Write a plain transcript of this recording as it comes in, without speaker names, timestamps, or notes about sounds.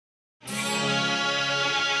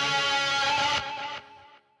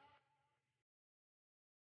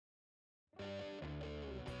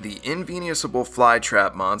The Invenusable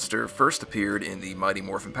Flytrap monster first appeared in the Mighty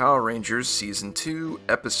Morphin Power Rangers Season 2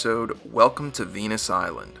 episode Welcome to Venus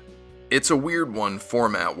Island. It's a weird one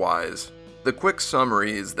format-wise. The quick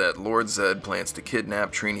summary is that Lord Zed plans to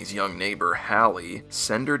kidnap Trini's young neighbor, Hallie,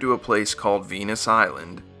 send her to a place called Venus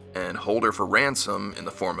Island, and hold her for ransom in the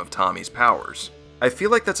form of Tommy's powers. I feel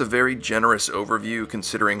like that's a very generous overview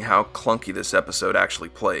considering how clunky this episode actually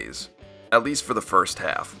plays, at least for the first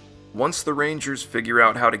half. Once the Rangers figure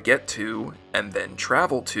out how to get to, and then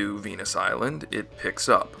travel to, Venus Island, it picks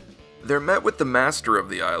up. They're met with the master of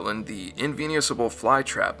the island, the Invenusable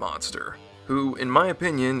Flytrap monster, who, in my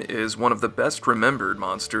opinion, is one of the best remembered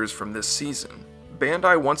monsters from this season.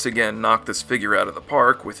 Bandai once again knocked this figure out of the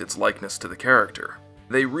park with its likeness to the character.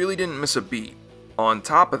 They really didn't miss a beat. On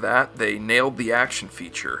top of that, they nailed the action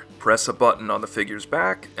feature. Press a button on the figure's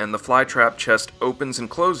back, and the Flytrap chest opens and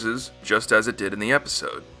closes just as it did in the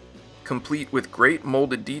episode, complete with great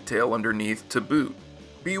molded detail underneath to boot.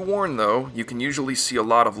 Be warned though, you can usually see a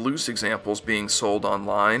lot of loose examples being sold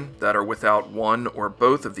online that are without one or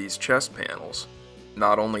both of these chest panels.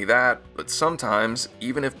 Not only that, but sometimes,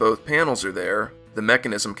 even if both panels are there, the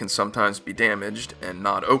mechanism can sometimes be damaged and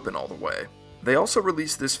not open all the way. They also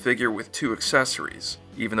released this figure with two accessories,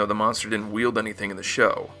 even though the monster didn't wield anything in the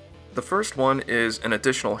show. The first one is an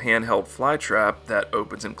additional handheld flytrap that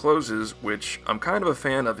opens and closes, which I'm kind of a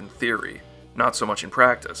fan of in theory, not so much in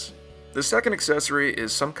practice. The second accessory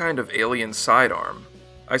is some kind of alien sidearm.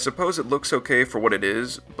 I suppose it looks okay for what it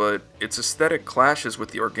is, but its aesthetic clashes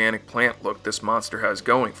with the organic plant look this monster has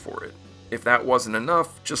going for it. If that wasn't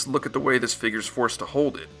enough, just look at the way this figure's forced to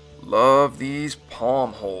hold it. Love these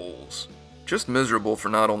palm holes. Just miserable for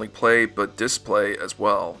not only play, but display as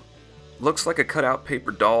well. Looks like a cutout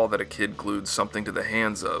paper doll that a kid glued something to the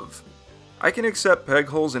hands of. I can accept peg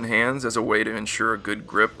holes in hands as a way to ensure a good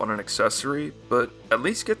grip on an accessory, but at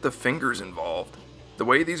least get the fingers involved. The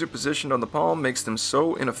way these are positioned on the palm makes them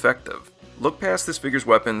so ineffective. Look past this figure's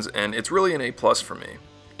weapons and it's really an A+ for me.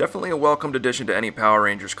 Definitely a welcomed addition to any Power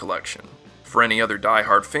Rangers collection. For any other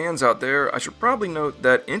die-hard fans out there, I should probably note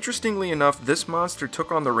that interestingly enough, this monster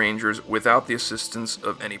took on the Rangers without the assistance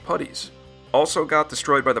of any putties. Also got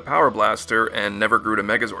destroyed by the Power Blaster and never grew to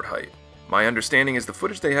Megazord height. My understanding is the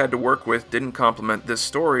footage they had to work with didn't complement this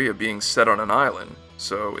story of being set on an island,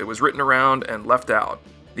 so it was written around and left out.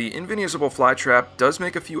 The Invenusable Flytrap does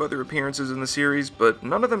make a few other appearances in the series, but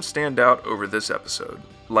none of them stand out over this episode.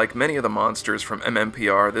 Like many of the monsters from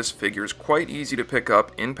MMPR, this figure is quite easy to pick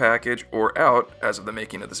up in package or out as of the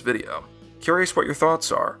making of this video. Curious what your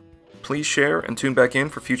thoughts are. Please share and tune back in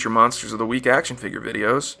for future Monsters of the Week action figure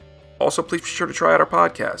videos. Also, please be sure to try out our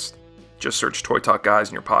podcast. Just search Toy Talk Guys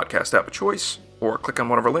in your podcast app of choice, or click on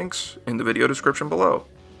one of our links in the video description below.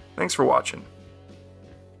 Thanks for watching.